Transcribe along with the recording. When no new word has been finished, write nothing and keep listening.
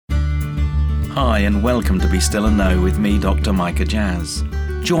Hi and welcome to Be Still and Know with me, Dr. Micah Jazz.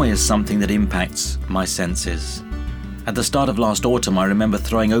 Joy is something that impacts my senses. At the start of last autumn, I remember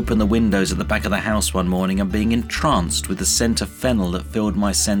throwing open the windows at the back of the house one morning and being entranced with the scent of fennel that filled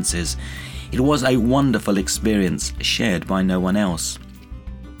my senses. It was a wonderful experience shared by no one else.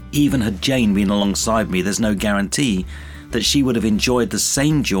 Even had Jayne been alongside me, there's no guarantee that she would have enjoyed the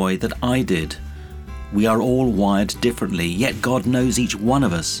same joy that I did. We are all wired differently, yet God knows each one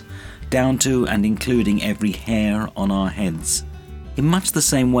of us, down to and including every hair on our heads. In much the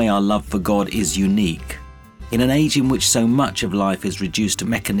same way our love for God is unique. In an age in which so much of life is reduced to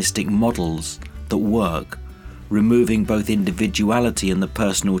mechanistic models that work, removing both individuality and the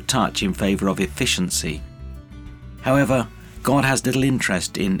personal touch in favour of efficiency. However, God has little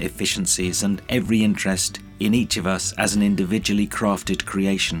interest in efficiencies and every interest in each of us as an individually crafted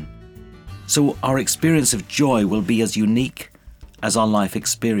creation. So our experience of joy will be as unique as our life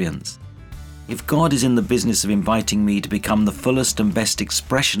experience. If God is in the business of inviting me to become the fullest and best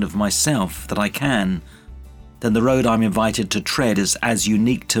expression of myself that I can, then the road I'm invited to tread is as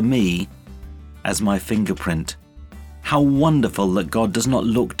unique to me as my fingerprint. How wonderful that God does not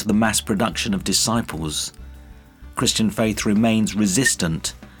look to the mass production of disciples. Christian faith remains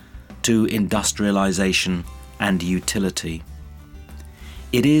resistant to industrialisation and utility.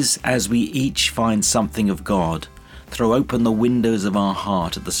 It is as we each find something of God, throw open the windows of our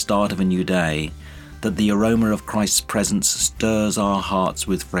heart at the start of a new day, that the aroma of Christ's presence stirs our hearts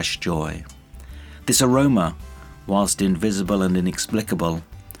with fresh joy. This aroma, whilst invisible and inexplicable,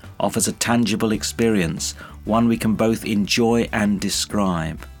 offers a tangible experience, one we can both enjoy and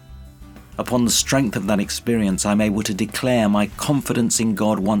describe. Upon the strength of that experience, I'm able to declare my confidence in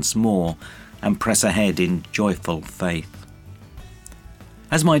God once more and press ahead in joyful faith.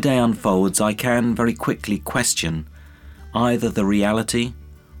 As my day unfolds, I can very quickly question either the reality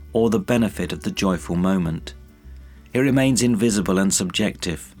or the benefit of the joyful moment. It remains invisible and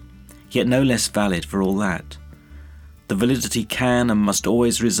subjective, yet no less valid for all that. The validity can and must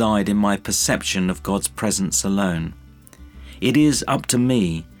always reside in my perception of God's presence alone. It is up to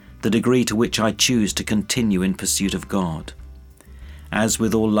me the degree to which I choose to continue in pursuit of God. As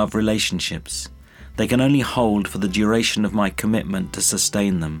with all love relationships, they can only hold for the duration of my commitment to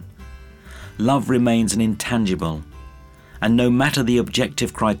sustain them. Love remains an intangible, and no matter the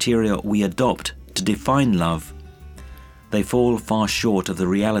objective criteria we adopt to define love, they fall far short of the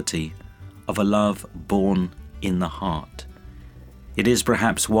reality of a love born in the heart. It is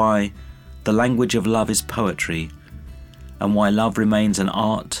perhaps why the language of love is poetry, and why love remains an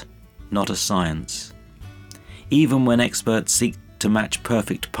art, not a science. Even when experts seek to match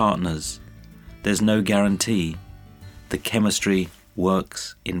perfect partners, there's no guarantee the chemistry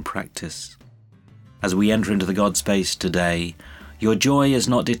works in practice. As we enter into the God space today, your joy is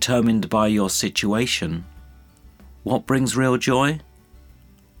not determined by your situation. What brings real joy?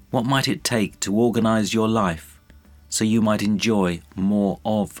 What might it take to organise your life so you might enjoy more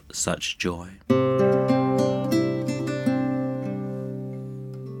of such joy?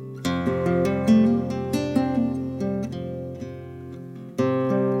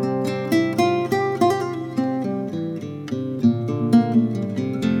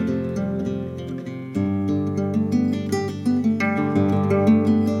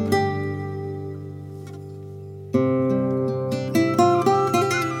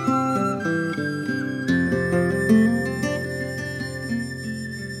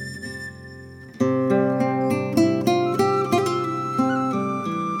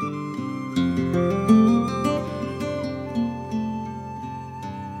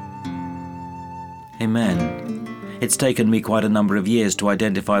 Amen. It's taken me quite a number of years to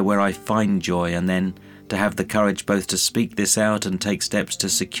identify where I find joy and then to have the courage both to speak this out and take steps to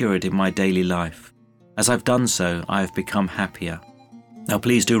secure it in my daily life. As I've done so, I have become happier. Now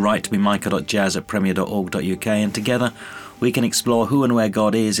please do write to me, micah.jazz@premier.org.uk, and together we can explore who and where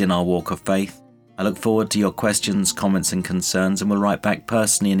God is in our walk of faith. I look forward to your questions, comments and concerns, and will write back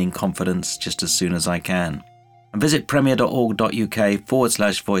personally and in confidence just as soon as I can. And visit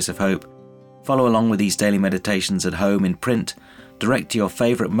premier.org.uk/Voice of Hope. Follow along with these daily meditations at home in print, direct to your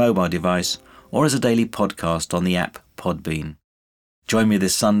favourite mobile device, or as a daily podcast on the app Podbean. Join me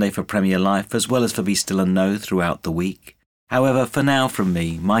this Sunday for Premier Life, as well as for Be Still and Know throughout the week. However, for now from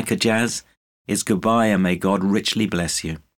me, Micah Jazz, it's goodbye and may God richly bless you.